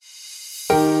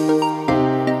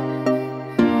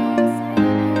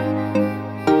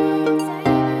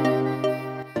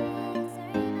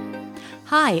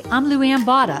Hi, I'm Lou Ann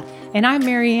Botta. And I'm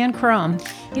Mary Ann Crum.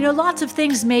 You know, lots of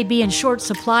things may be in short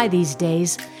supply these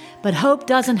days, but hope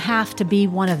doesn't have to be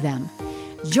one of them.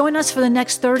 Join us for the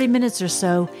next 30 minutes or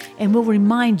so, and we'll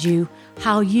remind you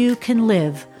how you can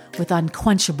live with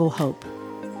unquenchable hope.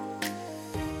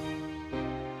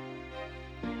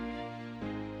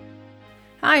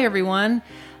 Hi, everyone.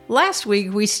 Last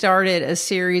week, we started a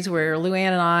series where Lou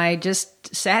Ann and I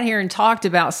just sat here and talked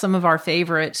about some of our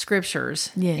favorite scriptures.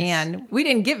 Yes. And we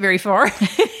didn't get very far,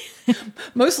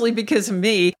 mostly because of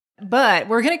me. But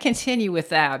we're going to continue with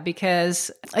that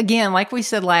because, again, like we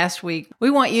said last week, we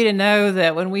want you to know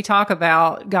that when we talk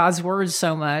about God's Word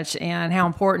so much and how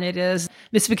important it is,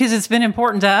 it's because it's been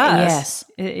important to us.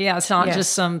 Yes. It's not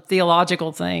just some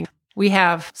theological thing. We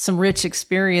have some rich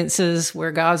experiences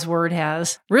where God's Word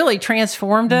has really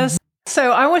transformed us.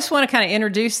 So I just want to kind of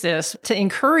introduce this to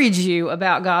encourage you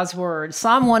about God's Word.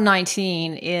 Psalm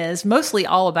 119 is mostly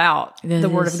all about the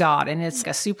Word of God, and it's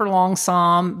a super long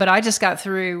psalm, but I just got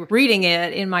through reading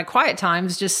it in my quiet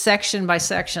times, just section by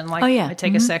section, like I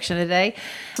take a section a day.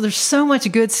 So there's so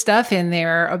much good stuff in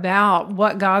there about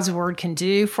what God's Word can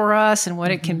do for us and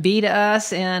what it can be to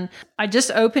us. And I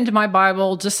just opened my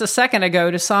Bible just a second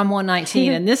ago to Psalm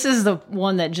 119, and this is the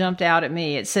one that jumped out at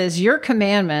me. It says, "Your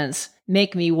commandments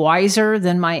make me wiser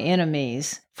than my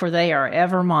enemies, for they are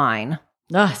ever mine."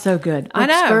 Oh, so good. I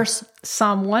know. Verse?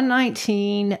 Psalm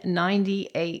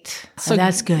 119:98. So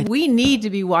that's good. We need to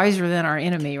be wiser than our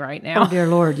enemy right now. Oh, dear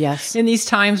Lord, yes. In these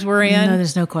times we're in. No,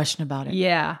 there's no question about it.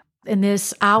 Yeah. In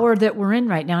this hour that we're in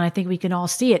right now, and I think we can all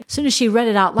see it. As soon as she read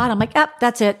it out loud, I'm like,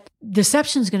 that's it.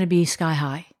 Deception's going to be sky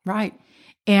high. Right.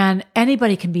 And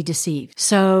anybody can be deceived.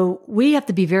 So we have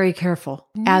to be very careful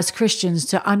as Christians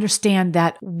to understand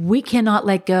that we cannot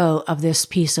let go of this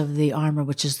piece of the armor,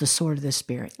 which is the sword of the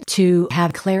Spirit, to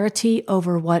have clarity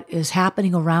over what is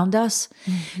happening around us,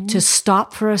 to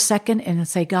stop for a second and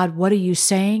say, God, what are you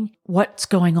saying? What's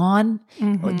going on?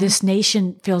 This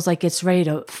nation feels like it's ready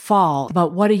to fall,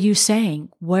 but what are you saying?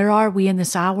 Where are we in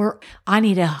this hour? I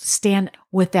need to stand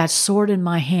with that sword in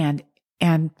my hand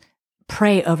and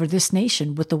pray over this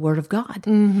nation with the Word of God.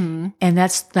 And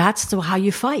that's how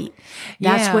you fight.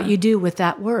 That's what you do with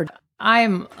that word.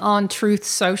 I'm on Truth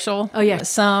Social. Oh, yeah.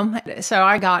 So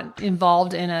I got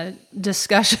involved in a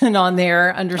discussion on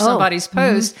there under somebody's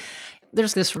post.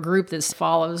 There's this group that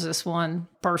follows this one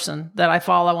person that I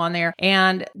follow on there,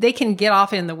 and they can get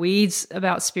off in the weeds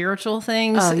about spiritual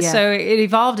things. Oh, yeah. So it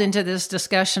evolved into this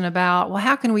discussion about, well,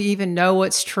 how can we even know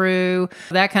what's true?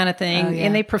 That kind of thing. Oh, yeah.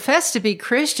 And they profess to be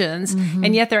Christians,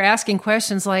 and yet they're asking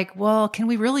questions like, well, can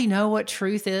we really know what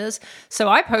truth is? So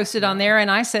I posted on there and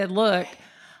I said, look,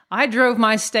 I drove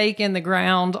my stake in the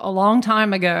ground a long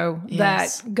time ago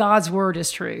that God's Word is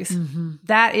truth.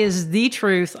 That is the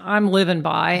truth I'm living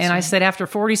by. And I said, after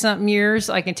 40-something years,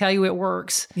 I can tell you it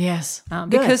works. Yes.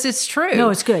 Because it's true.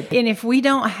 No, it's good. And if we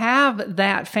don't have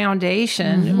that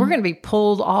foundation, we're going to be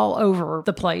pulled all over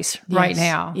the place right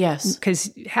now. Yes.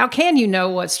 Because how can you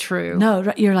know what's true?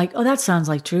 No, you're like, oh, that sounds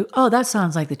like true. Oh, that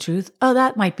sounds like the truth. Oh,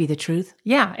 that might be the truth.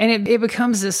 Yeah. And it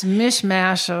becomes this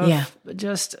mishmash of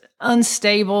just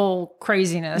unstable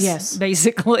craziness,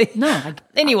 basically.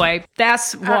 Anyway,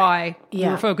 that's why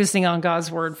we're focusing on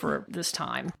God's Word for this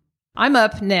time. I'm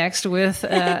up next with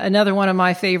another one of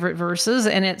my favorite verses,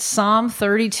 and it's Psalm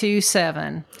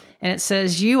 32:7. And it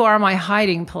says, "You are my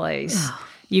hiding place.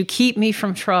 You keep me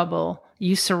from trouble.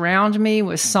 You surround me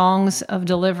with songs of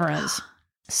deliverance."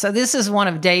 So this is one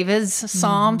of David's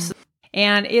Psalms.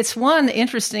 And it's one,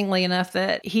 interestingly enough,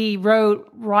 that he wrote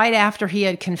right after he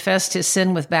had confessed his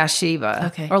sin with Bathsheba.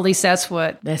 Okay. Or at least that's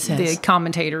what the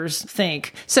commentators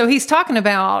think. So he's talking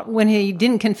about when he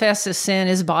didn't confess his sin,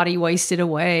 his body wasted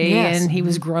away, and he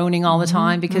was groaning all the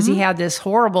time because he had this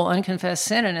horrible unconfessed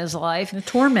sin in his life. The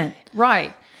torment.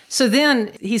 Right. So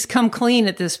then he's come clean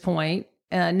at this point.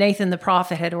 Nathan the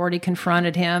prophet had already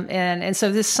confronted him. And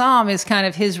so this psalm is kind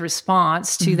of his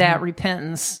response to that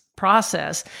repentance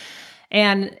process.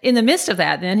 And in the midst of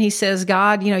that, then he says,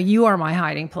 God, you are my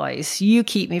hiding place. You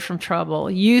keep me from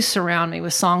trouble. You surround me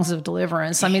with songs of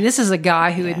deliverance. I mean, this is a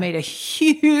guy who had made a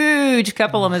huge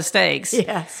couple of mistakes.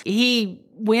 Yes. He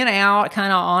went out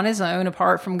kind of on his own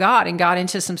apart from God and got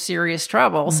into some serious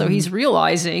trouble. So he's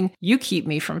realizing, you keep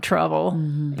me from trouble.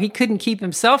 He couldn't keep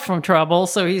himself from trouble,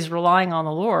 so he's relying on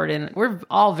the Lord. And we're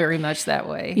all very much that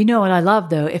way. You know what I love,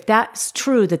 though? If that's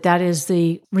true, that is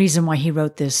the reason why he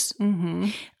wrote this,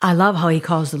 I love how he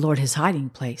calls the Lord his hiding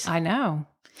place. I know.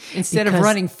 Instead of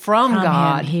running from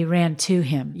God, he ran to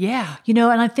him. Yeah.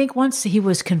 And I think once he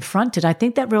was confronted, I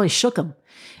think that really shook him.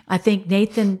 I think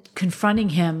Nathan confronting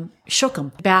him shook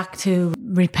him back to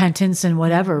repentance and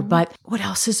whatever. But what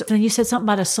else is? And you said something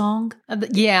about a song.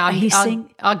 Yeah, I'll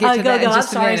get to that in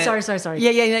just a minute. Sorry.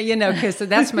 Yeah. Because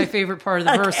that's my favorite part of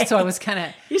the verse. So I was kind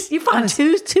of you found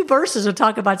two verses to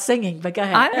talk about singing. But go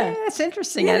ahead. That's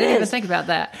interesting. I didn't even think about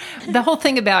that. The whole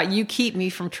thing about "you keep me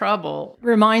from trouble"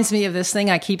 reminds me of this thing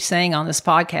I keep saying on this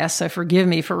podcast. So forgive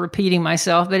me for repeating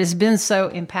myself, but it's been so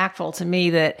impactful to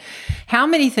me that how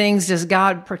many things does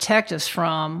God protect us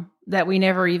from that we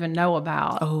never even know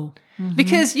about? Oh,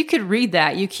 because you could read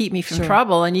that, "you keep me from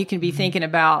trouble," and you can be thinking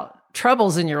about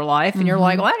troubles in your life, and you're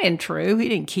like, well, that isn't true. He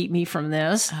didn't keep me from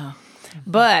this. Oh.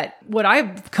 But what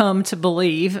I've come to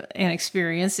believe and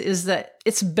experience is that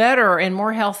it's better and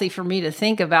more healthy for me to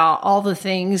think about all the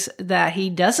things that he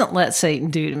doesn't let Satan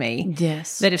do to me.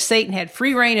 Yes. That if Satan had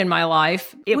free reign in my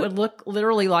life, it would look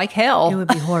literally like hell. It would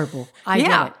be horrible. I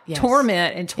get it. Yes.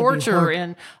 Torment and torture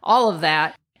and all of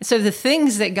that. So the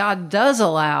things that God does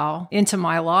allow into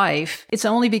my life, it's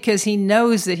only because he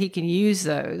knows that he can use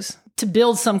those to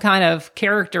build some kind of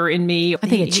character in me. I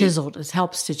think it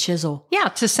helps to chisel. Yeah,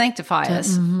 to sanctify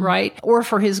us, right? Or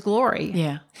for his glory.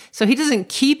 Yeah. So he doesn't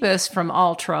keep us from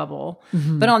all trouble.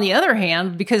 But on the other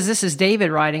hand, because this is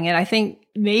David writing it, I think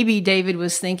maybe David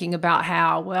was thinking about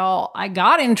how, well, I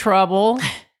got in trouble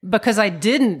because I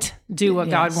didn't do what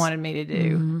God wanted me to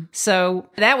do. So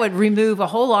that would remove a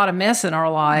whole lot of mess in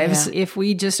our lives. If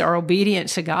we just are obedient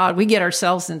to God, we get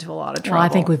ourselves into a lot of trouble. Well, I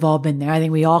think we've all been there. I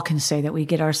think we all can say that we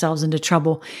get ourselves into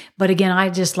trouble. But again, I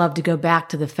just love to go back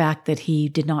to the fact that he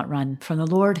did not run from the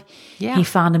Lord. Yeah. He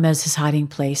found him as his hiding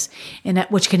place, and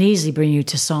that which can easily bring you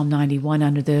to Psalm 91,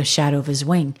 under the shadow of his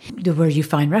wing, where you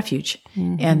find refuge.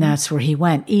 And that's where he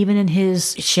went. Even in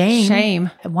his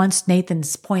shame. Once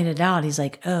Nathan's pointed out, he's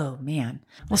like, oh, man.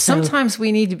 Well, sometimes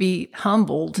we need to be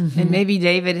humbled. And maybe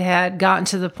David had gotten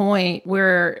to the point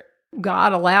where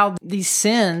God allowed these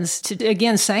sins to,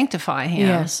 again, sanctify him.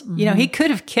 Yes. You know, he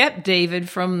could have kept David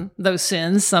from those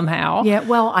sins somehow. Yeah,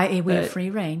 well, we have free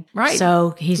reign. Right.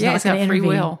 So he's not going to intervene. Free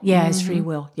will. Yeah, it's free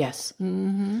will. Yes.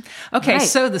 Okay, Right.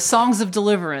 So the songs of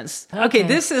deliverance. Okay,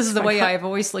 this is the way I've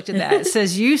always looked at that. It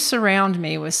says, "You surround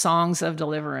me with songs of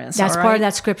deliverance." That's all part right? of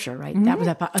that scripture, right? That was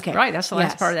that part. Okay. Right, that's the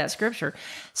last part of that scripture.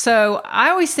 So I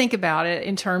always think about it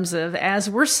in terms of, as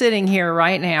we're sitting here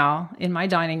right now in my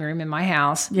dining room in my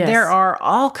house, there are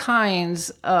all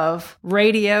kinds of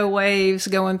radio waves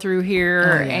going through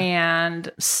here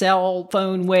and cell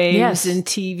phone waves and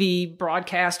TV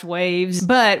broadcast waves.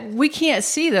 But we can't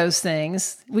see those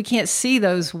things. We can't see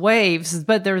those waves,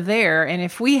 but they're there. And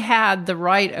if we had the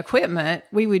right equipment,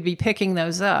 we would be picking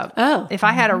those up. Oh. If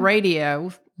I had a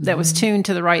radio that was tuned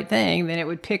to the right thing, then it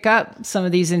would pick up some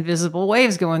of these invisible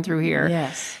waves going through here.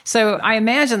 Yes. So I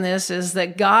imagine this is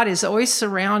that God is always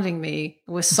surrounding me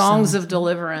with songs of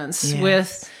deliverance,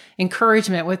 with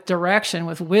encouragement, with direction,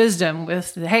 with wisdom,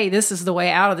 with, hey, this is the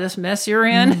way out of this mess you're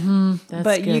in.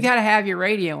 But you got to have your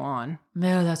radio on.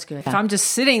 No, that's good. If I'm just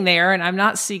sitting there and I'm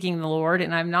not seeking the Lord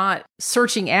and I'm not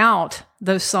searching out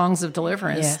those songs of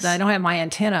deliverance, then I don't have my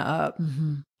antenna up.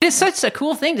 It's such a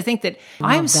cool thing to think that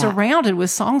I'm surrounded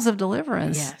with songs of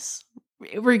deliverance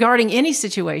regarding any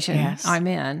situation I'm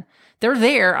in. They're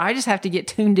there. I just have to get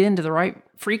tuned into the right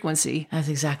frequency. That's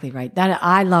exactly right. That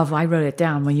I wrote it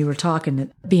down when you were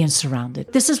talking, being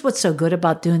surrounded. This is what's so good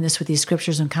about doing this with these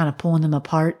scriptures and kind of pulling them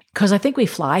apart, because I think we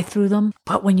fly through them.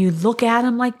 But when you look at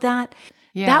them like that,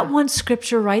 that one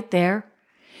scripture right there,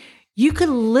 you could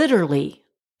literally,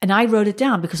 and I wrote it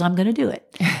down because I'm going to do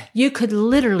it. You could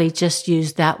literally just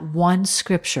use that one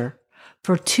scripture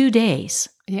for 2 days.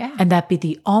 Yeah. And that'd be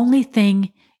the only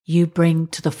thing you bring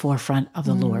to the forefront of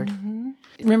the Lord.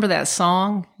 Remember that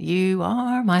song? You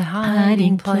are my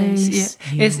hiding place.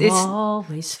 Yeah. You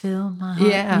always fill my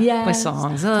heart. With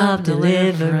songs of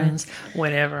deliverance.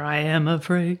 Whenever I am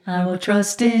afraid, I will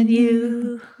trust in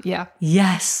you. Yeah.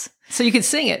 Yes. So you could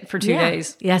sing it for 2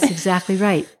 days. Yes, exactly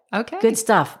right. Okay. Good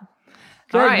stuff.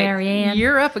 Good, all right, Marianne.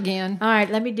 You're up again. All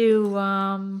right, let me do,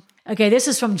 okay, this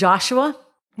is from Joshua.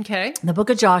 Okay. The book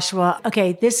of Joshua.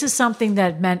 Okay, this is something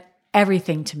that meant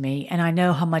everything to me, and I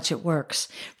know how much it works.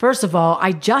 First of all,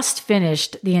 I just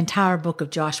finished the entire book of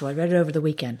Joshua. I read it over the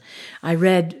weekend. I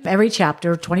read every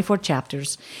chapter, 24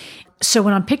 chapters. So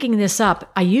when I'm picking this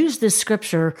up, I use this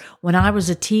scripture when I was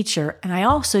a teacher, and I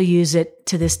also use it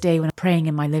to this day when I'm praying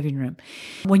in my living room.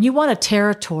 When you want a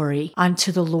territory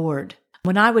unto the Lord,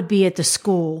 when I would be at the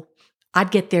school, I'd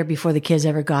get there before the kids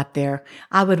ever got there.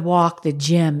 I would walk the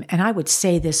gym and I would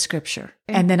say this scripture.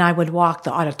 And then I would walk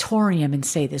the auditorium and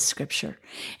say this scripture.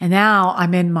 And now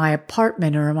I'm in my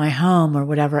apartment or my home or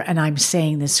whatever, and I'm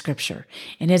saying this scripture.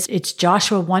 And it's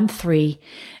Joshua 1:3.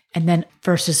 and then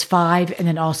verses 5, and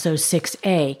then also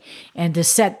 6a. And to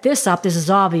set this up, this is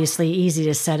obviously easy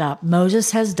to set up.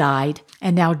 Moses has died,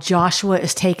 and now Joshua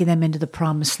is taking them into the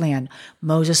promised land.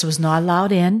 Moses was not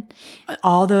allowed in.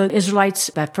 All the Israelites,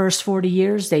 that first 40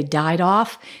 years, they died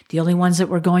off. The only ones that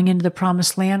were going into the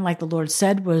promised land, like the Lord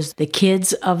said, was the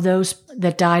kids of those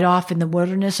that died off in the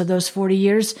wilderness of those 40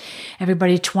 years.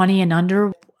 Everybody 20 and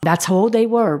under. That's how old they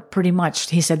were, pretty much.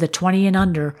 He said the 20 and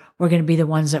under were going to be the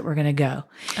ones that were going to go.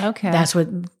 Okay. That's what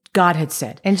God had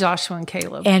said. And Joshua and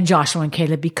Caleb. And Joshua and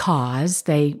Caleb, because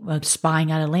they were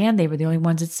spying out of land, they were the only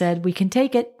ones that said, we can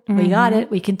take it. We got it.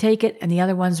 We can take it. And the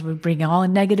other ones would bring all a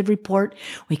negative report.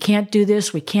 We can't do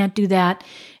this. We can't do that.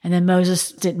 And then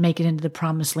Moses didn't make it into the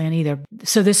promised land either.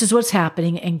 So this is what's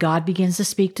happening. And God begins to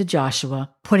speak to Joshua,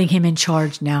 putting him in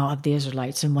charge now of the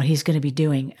Israelites and what he's going to be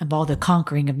doing, of all the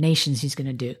conquering of nations he's going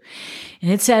to do.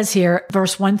 And it says here,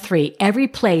 verse 1-3, every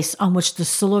place on which the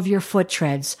sole of your foot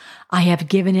treads, I have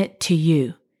given it to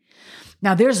you.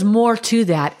 Now there's more to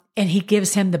that. And he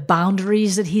gives him the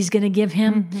boundaries that he's going to give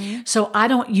him. So I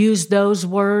don't use those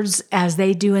words as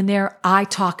they do in there. I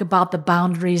talk about the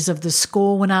boundaries of the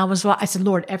school when I said,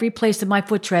 Lord, every place that my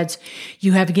foot treads,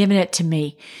 you have given it to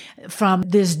me. From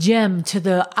this gym to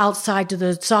the outside to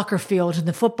the soccer field to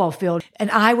the football field.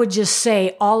 And I would just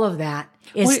say all of that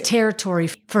is territory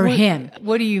for him.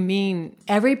 What do you mean?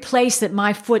 Every place that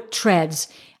my foot treads,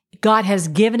 God has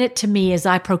given it to me as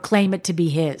I proclaim it to be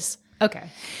his.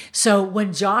 Okay. So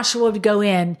when Joshua would go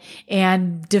in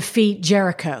and defeat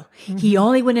Jericho, he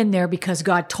only went in there because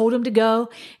God told him to go.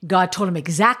 God told him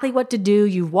exactly what to do.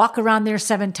 You walk around there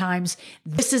 7 times.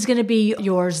 This is going to be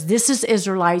yours. This is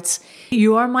Israelites.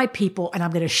 You are my people, and I'm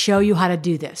going to show you how to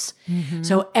do this.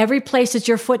 So every place that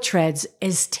your foot treads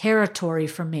is territory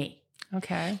for me.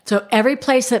 Okay. So every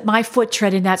place that my foot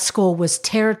tread in that school was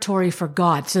territory for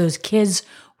God. So those kids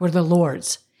were the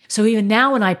Lord's. So even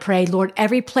now when I pray, Lord,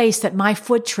 every place that my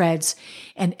foot treads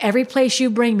and every place you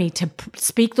bring me to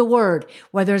speak the word,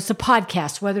 whether it's a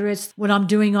podcast, whether it's what I'm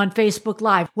doing on Facebook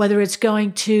Live, whether it's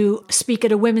going to speak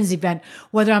at a women's event,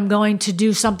 whether I'm going to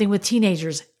do something with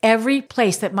teenagers, every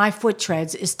place that my foot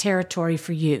treads is territory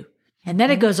for you. And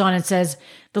then it goes on and says,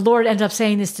 the Lord ends up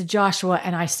saying this to Joshua,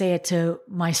 and I say it to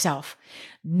myself.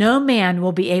 No man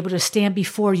will be able to stand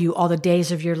before you all the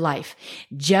days of your life.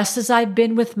 Just as I've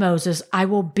been with Moses, I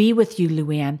will be with you,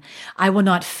 Luann. I will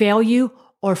not fail you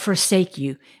or forsake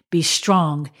you. Be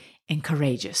strong and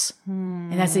courageous.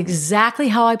 And that's exactly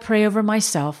how I pray over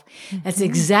myself. That's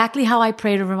exactly how I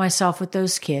prayed over myself with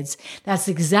those kids. That's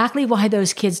exactly why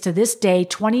those kids to this day,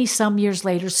 20 some years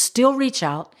later, still reach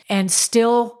out and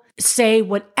still say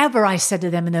whatever I said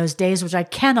to them in those days, which I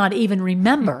cannot even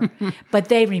remember, but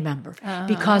they remember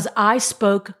because I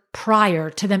spoke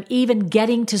prior to them even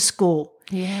getting to school.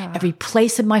 Yeah. Every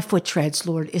place that my foot treads,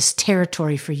 Lord, is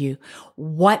territory for you.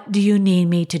 What do you need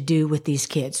me to do with these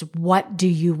kids? What do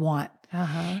you want?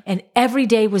 And every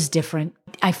day was different.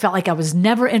 I felt like I was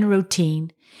never in a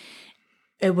routine.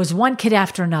 It was one kid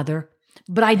after another.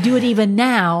 But I do it even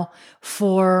now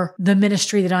for the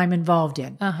ministry that I'm involved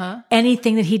in.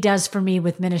 Anything that he does for me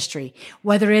with ministry,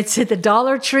 whether it's at the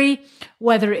Dollar Tree,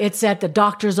 whether it's at the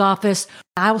doctor's office,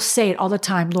 I'll say it all the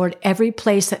time, Lord, every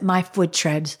place that my foot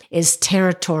treads is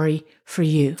territory for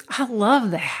you. I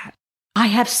love that. I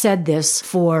have said this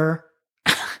for,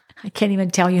 I can't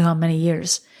even tell you how many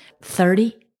years,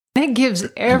 30? That gives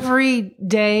every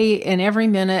day and every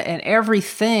minute and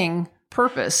everything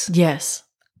purpose. Yes.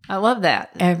 I love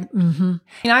that.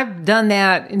 I've done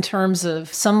that in terms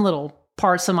of some little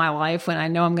parts of my life when I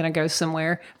know I'm going to go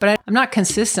somewhere, but I'm not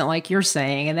consistent like you're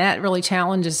saying, and that really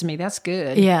challenges me. That's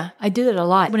good. Yeah, I do it a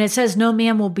lot. When it says no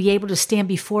man will be able to stand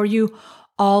before you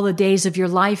all the days of your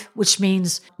life, which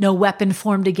means no weapon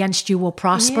formed against you will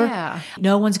prosper. Yeah.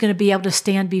 No one's going to be able to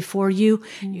stand before you.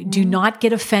 Do not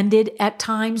get offended at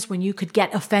times when you could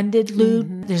get offended, Lou.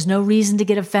 There's no reason to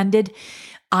get offended.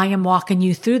 I am walking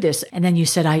you through this. And then you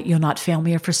said, you'll not fail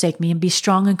me or forsake me, and be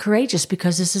strong and courageous,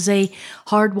 because this is a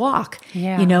hard walk.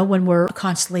 Yeah. You know, when we're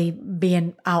constantly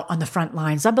being out on the front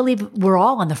lines. I believe we're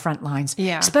all on the front lines.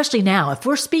 Yeah. Especially now. If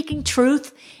we're speaking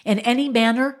truth in any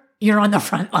manner, you're on the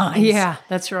front lines. Yeah,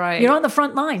 that's right. You're on the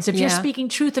front lines. If you're speaking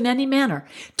truth in any manner,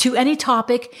 to any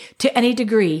topic, to any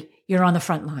degree, you're on the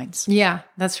front lines. Yeah,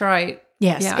 that's right.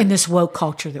 Yes, Yeah. in this woke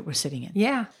culture that we're sitting in.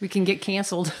 Yeah, we can get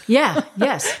canceled. Yeah,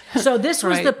 yes. So this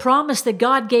was Right. the promise that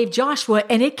God gave Joshua,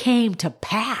 and it came to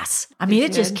pass. I mean,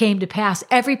 it just came to pass.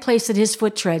 Every place that his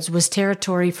foot treads was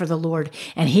territory for the Lord,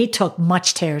 and he took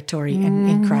much territory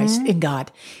in Christ, in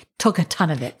God. Took a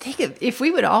ton of it. Think if we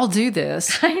would all do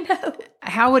this, I know.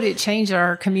 how would it change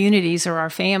our communities or our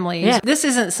families? Yeah. This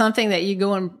isn't something that you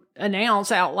go and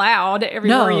announce out loud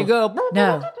everywhere you go.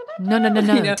 No.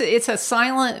 It's a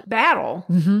silent battle.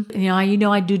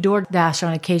 I do DoorDash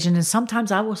on occasion, and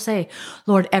sometimes I will say,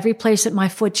 Lord, every place that my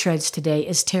foot treads today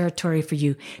is territory for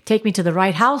you. Take me to the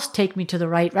right house, take me to the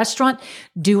right restaurant,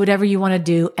 do whatever you want to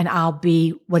do, and I'll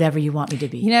be whatever you want me to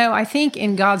be. I think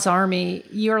in God's army,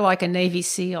 you're like a Navy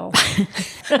SEAL.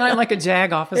 I'm like a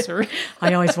JAG officer.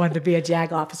 I always wanted to be a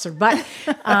JAG officer, but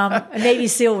a Navy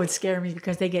SEAL would scare me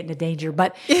because they get into danger.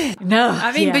 But no.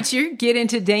 But you get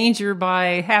into danger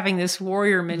by having this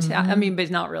warrior mentality. But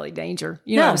it's not really danger.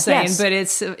 You know what I'm saying? Yes.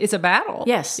 But it's a battle.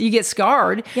 Yes. You get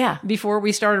scarred. Yeah. Before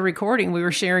we started recording, we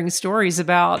were sharing stories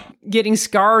about getting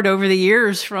scarred over the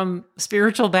years from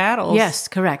spiritual battles. Yes,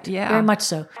 correct. Yeah. Very much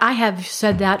so. I have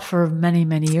said that for many,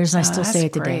 many years, and I still say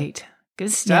it today. Great.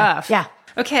 Good stuff. Yeah.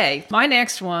 Okay. My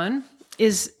next one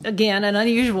is, again, an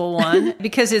unusual one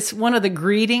because it's one of the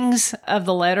greetings of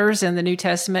the letters in the New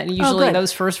Testament. And usually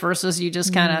those first verses, you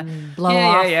just kind of blow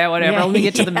off. Yeah, whatever. Let me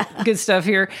get to the good stuff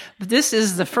here. But this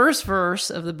is the first verse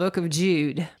of the book of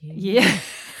Jude. Yeah.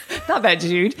 Not that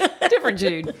Jude. Different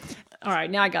Jude. All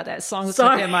right, now I got that song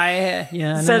stuck in my head.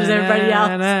 Yeah, so does everybody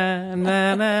else.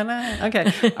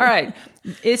 Okay, all right.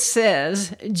 It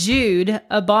says, Jude,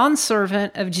 a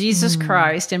bondservant of Jesus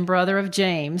Christ and brother of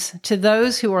James, to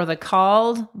those who are the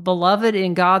called, beloved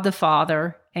in God the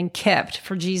Father, and kept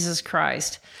for Jesus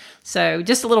Christ. So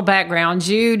just a little background.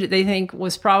 Jude, they think,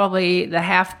 was probably the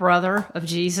half-brother of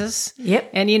Jesus. Yep.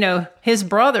 And, his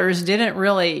brothers didn't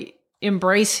really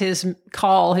embrace his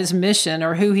call, his mission,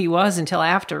 or who he was until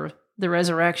after the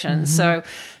resurrection. So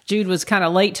Jude was kind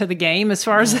of late to the game as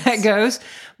far as that goes.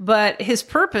 But his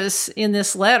purpose in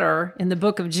this letter, in the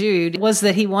book of Jude, was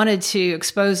that he wanted to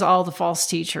expose all the false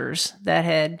teachers that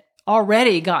had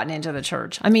already gotten into the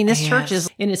church. This church is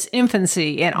in its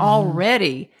infancy, and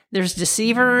already there's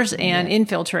deceivers and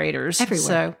infiltrators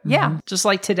everywhere. So, just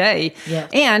like today. Yes.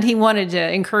 And he wanted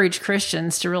to encourage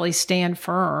Christians to really stand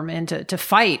firm and to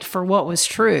fight for what was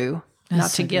true.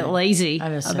 Not to get lazy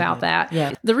about that.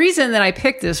 Yeah. The reason that I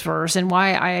picked this verse and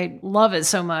why I love it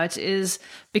so much is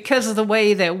because of the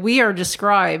way that we are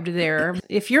described there.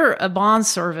 If you're a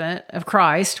bondservant of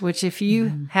Christ, which if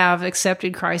you have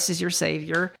accepted Christ as your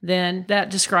Savior, then that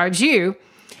describes you.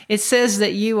 It says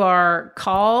that you are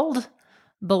called,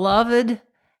 beloved,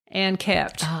 and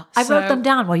kept. I wrote them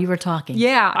down while you were talking.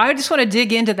 Yeah, I just want to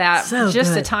dig into that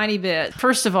just a good. tiny bit.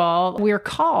 First of all, we're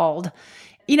called.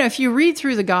 If you read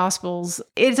through the Gospels,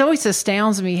 it always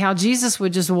astounds me how Jesus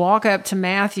would just walk up to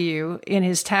Matthew in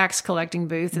his tax collecting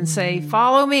booth and say,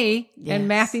 follow me. Yes. And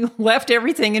Matthew left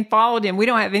everything and followed him. We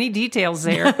don't have any details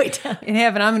there. No, we don't. In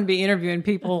heaven, I'm going to be interviewing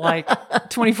people like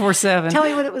 24/7. Tell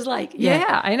me what it was like.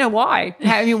 Yeah, I know why.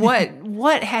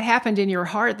 What had happened in your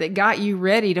heart that got you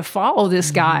ready to follow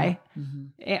this guy?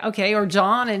 Okay, or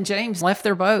John and James left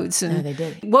their boats. And they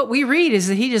did. What we read is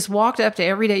that he just walked up to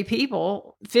everyday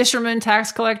people, fishermen,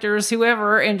 tax collectors,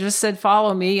 whoever, and just said,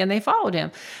 follow me, and they followed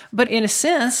him. But in a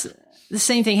sense, the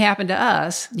same thing happened to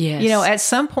us. Yes. At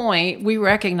some point, we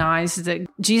recognized that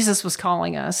Jesus was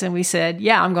calling us, and we said,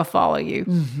 yeah, I'm going to follow you.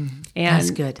 And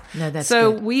that's good. No, that's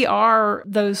so good. we are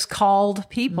those called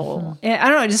people. And I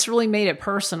don't know, it just really made it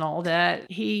personal that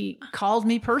he called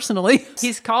me personally.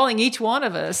 He's calling each one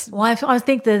of us. Well, I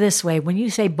think that this way, when you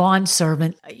say bond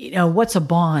servant, what's a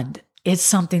bond? It's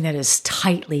something that is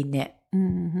tightly knit.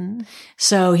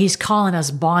 So he's calling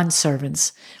us bond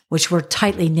servants, which we're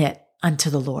tightly knit unto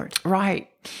the Lord. Right.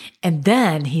 And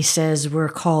then he says we're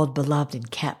called beloved and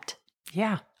kept.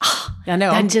 Yeah. I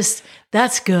know.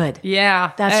 That's good.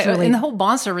 Yeah. That's really. And the whole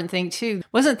bondservant thing too.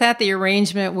 Wasn't that the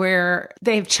arrangement where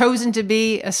they've chosen to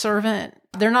be a servant?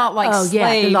 They're not like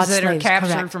slaves that are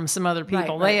captured from some other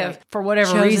people. They have, for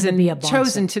whatever reason,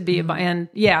 chosen to be a bond.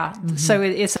 And so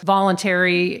it's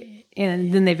voluntary.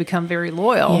 And then they become very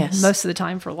loyal most of the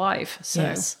time for life.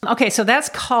 So, okay, so that's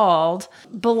called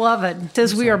beloved. It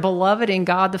says we are beloved in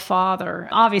God the Father.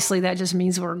 Obviously, that just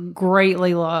means we're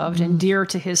greatly loved and dear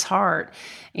to his heart.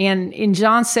 And in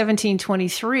John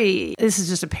 17:23, this is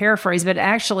just a paraphrase, but it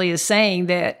actually is saying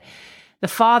that the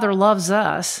Father loves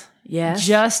us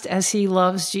just as he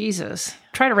loves Jesus.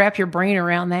 Try to wrap your brain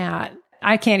around that.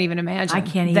 I can't even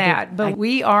imagine that. But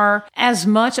we are as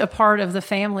much a part of the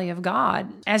family of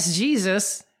God as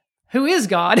Jesus, who is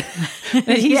God.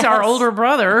 That he's our older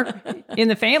brother in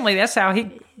the family. That's how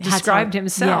he described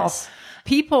himself. Yes.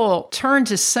 People turn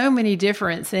to so many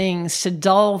different things to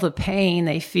dull the pain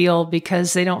they feel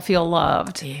because they don't feel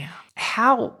loved. Yeah.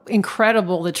 How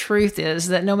incredible the truth is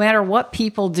that no matter what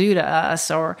people do to us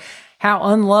or how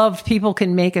unloved people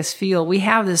can make us feel, we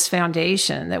have this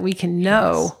foundation that we can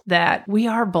know that we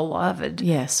are beloved.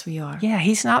 Yes, we are. Yeah,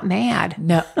 he's not mad.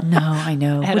 No, I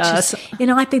know. At us.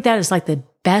 I think that is like the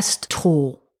best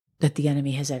tool that the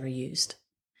enemy has ever used.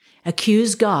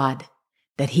 Accuse God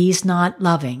that he's not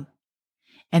loving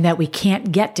and that we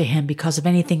can't get to him because of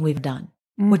anything we've done,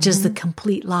 which is the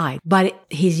complete lie. But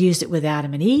he's used it with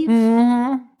Adam and Eve.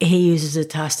 Mm-hmm. He uses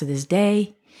it to us to this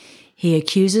day. He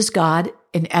accuses God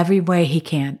in every way he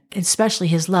can, especially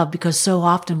his love, because so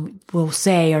often we'll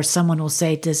say, or someone will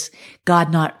say, does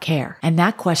God not care? And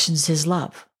that questions his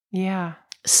love. Yeah.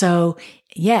 So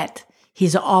yet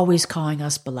he's always calling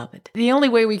us beloved. The only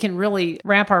way we can really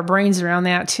wrap our brains around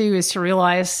that too is to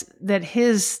realize that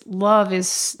his love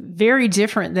is very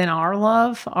different than our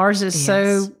love. Ours is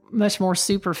so much more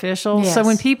superficial. Yes. So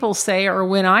when people say, or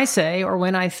when I say, or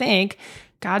when I think,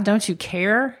 God, don't you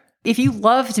care? If you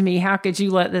loved me, how could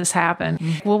you let this happen?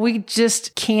 Mm-hmm. Well, we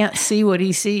just can't see what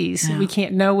he sees. No. We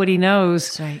can't know what he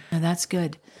knows. That's right. No, that's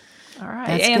good. All right.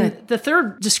 That's and good. The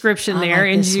third description there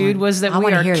in Jude was that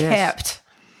we are kept.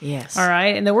 Yes. All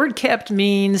right. And the word kept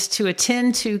means to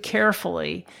attend to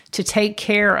carefully, to take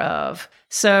care of.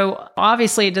 So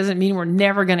obviously it doesn't mean we're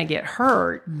never going to get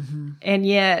hurt. Mm-hmm. And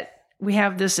yet we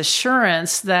have this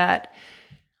assurance that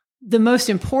the most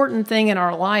important thing in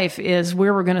our life is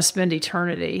where we're going to spend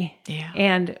eternity. Yeah.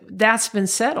 And that's been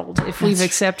settled if we've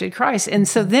accepted Christ. And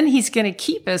so then he's going to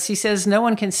keep us. He says, no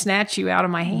one can snatch you out of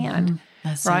my hand. Mm-hmm.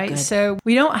 That's right. So good. So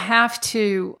we don't have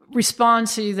to respond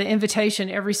to the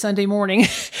invitation every Sunday morning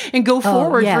and go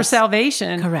forward for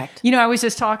salvation. Correct. I was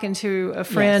just talking to a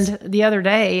friend the other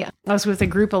day. I was with a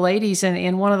group of ladies,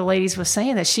 and one of the ladies was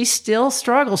saying that she still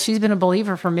struggles. She's been a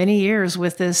believer for many years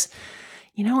with this,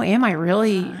 am I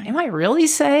really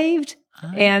saved?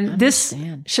 And this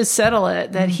should settle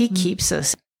it, that he keeps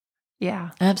us. Yeah.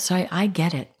 That's right. I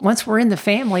get it. Once we're in the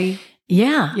family.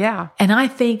 Yeah. Yeah. And I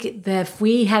think that if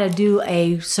we had to do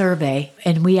a survey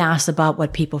and we asked about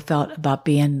what people felt about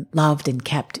being loved and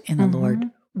kept in the Lord,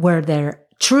 where they're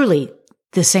truly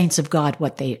the saints of God,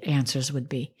 what the answers would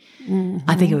be. Mm-hmm.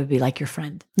 I think it would be like your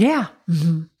friend. Yeah.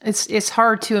 Mm-hmm. It's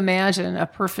hard to imagine a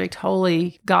perfect,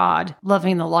 holy God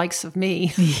loving the likes of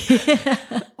me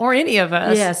or any of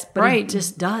us. Yes, but he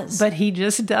just does. But he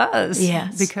just does.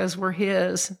 Yes. Because we're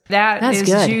his. That's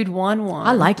good. Jude 1:1.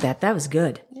 I like that. That was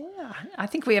good. I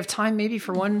think we have time maybe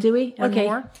for one. Do we? One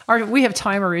more. Or we have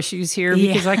timer issues here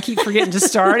because I keep forgetting to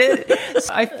start it.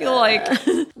 So I feel like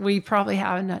we probably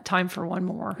have enough time for one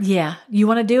more. Yeah. You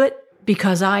want to do it?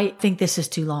 Because I think this is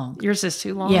too long. Yours is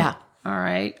too long? Yeah. All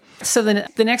right. So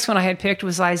the next one I had picked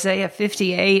was Isaiah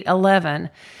 58:11.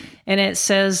 And it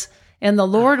says, and the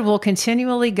Lord will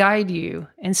continually guide you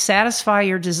and satisfy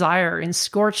your desire in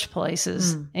scorched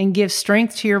places and give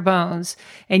strength to your bones.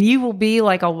 And you will be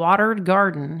like a watered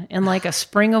garden and like a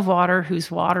spring of water whose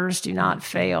waters do not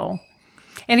fail.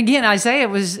 And again, Isaiah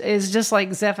is just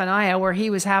like Zephaniah, where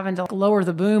he was having to lower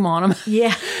the boom on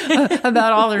them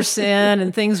about all their sin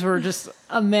and things were just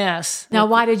a mess. Now,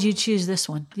 why did you choose this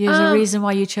one? There's a reason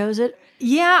why you chose it?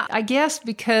 Yeah, I guess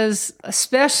because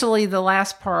especially the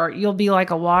last part, you'll be like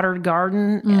a watered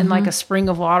garden and like a spring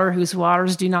of water whose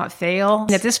waters do not fail.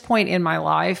 And at this point in my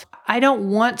life, I don't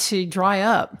want to dry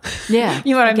up. Yeah.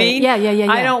 You know what I mean? Yeah.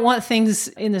 I don't want things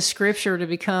in the scripture to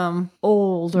become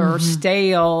old or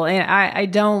stale. And I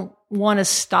don't want to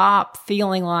stop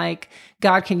feeling like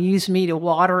God can use me to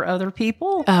water other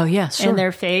people. Oh, yeah, sure. And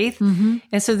their faith. Mm-hmm.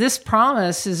 And so this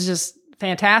promise is just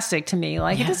fantastic to me.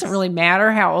 Like, it doesn't really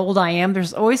matter how old I am.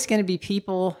 There's always going to be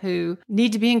people who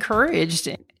need to be encouraged.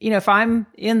 If I'm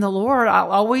in the Lord, I'll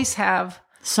always have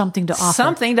something to offer.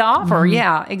 Mm-hmm.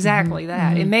 Yeah, exactly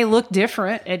that. It may look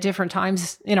different at different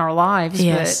times in our lives,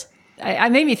 but I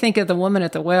made me think of the woman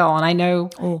at the well, and I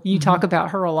know you talk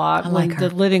about her a lot. I like her.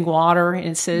 The living water, and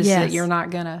it says that you're not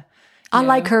going to. I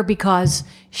like her because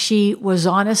she was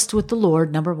honest with the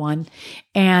Lord, number one,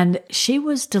 and she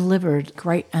was delivered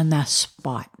right on that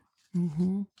spot.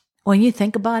 Mm-hmm. When you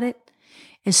think about it,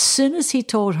 as soon as he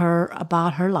told her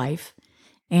about her life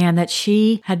and that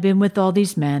she had been with all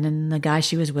these men and the guy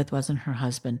she was with wasn't her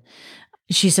husband,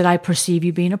 she said, I perceive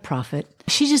you being a prophet.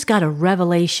 She just got a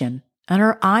revelation and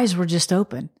her eyes were just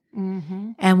open.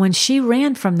 Mm-hmm. And when she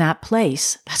ran from that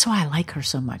place, that's why I like her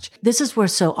so much. This is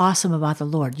what's so awesome about the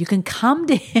Lord. You can come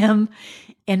to him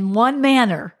in one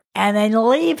manner and then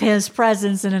leave his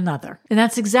presence in another. And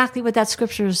that's exactly what that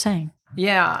scripture is saying.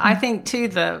 Yeah, I think too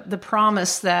the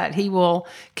promise that he will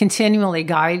continually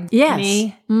guide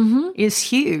me is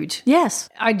huge. Yes.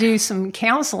 I do some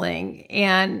counseling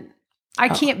and I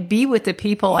can't be with the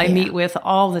people I meet with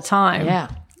all the time. Yeah.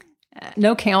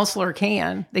 no counselor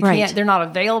can. They Right. can't, they're not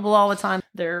available all the time.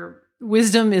 Their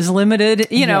wisdom is limited,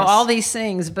 you know, Yes. all these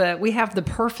things. But we have the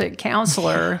perfect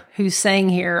counselor who's saying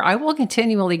here, I will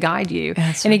continually guide you.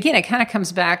 That's and right. again, it kind of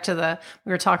comes back to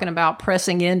we were talking about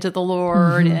pressing into the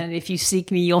Lord. And if you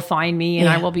seek me, you'll find me and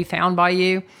I Yeah. will be found by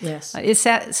you. Yes. It's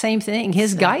that same thing.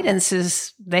 His guidance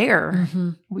is there.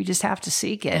 We just have to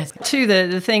seek it. To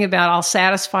the thing about I'll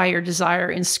satisfy your desire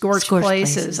in scorched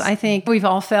places. I think we've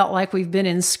all felt like we've been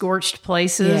in scorched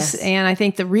places. Yes. And I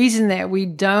think the reason that we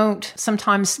don't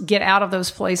sometimes get out of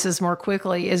those places more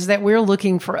quickly is that we're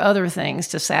looking for other things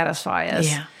to satisfy us.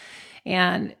 Yeah.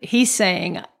 And he's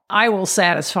saying, I will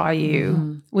satisfy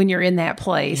you when you're in that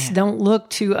place. Yeah. Don't look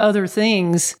to other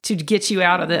things to get you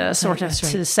out of this or That's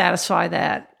right. to satisfy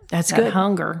that That's that good.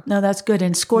 hunger. No, that's good.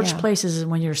 And scorched Yeah. places is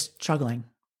when you're struggling.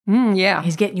 Yeah.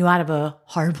 He's getting you out of a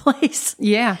hard place.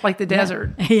 Yeah. Like the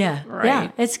desert. Yeah. Right.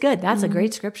 Yeah. It's good. That's a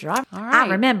great scripture. I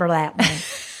right. remember that one.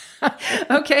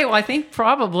 Okay. Well, I think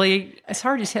probably it's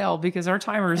hard to tell because our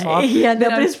timer is off. Yeah, no,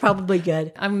 but it's probably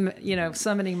good. I'm,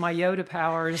 summoning my Yoda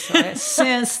powers. I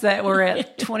sense that we're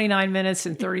at 29 minutes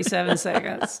and 37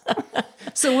 seconds.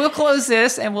 So we'll close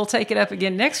this and we'll take it up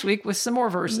again next week with some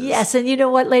more verses. Yes. And you know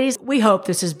what, ladies? We hope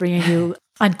this is bringing you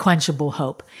unquenchable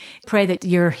hope. Pray that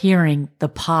you're hearing the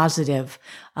positive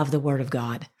of the Word of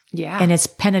God. Yeah. And it's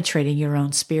penetrating your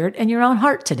own spirit and your own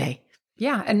heart today.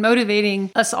 Yeah. And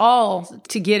motivating us all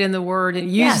to get in the Word and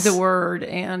use Yes. the Word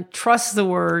and trust the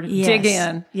Word, dig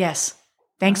in. Yes.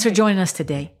 Thanks for joining us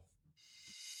today.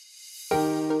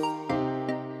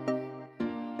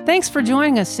 Thanks for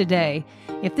joining us today.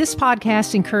 If this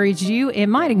podcast encouraged you, it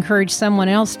might encourage someone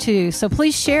else too. So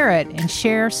please share it and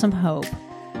share some hope.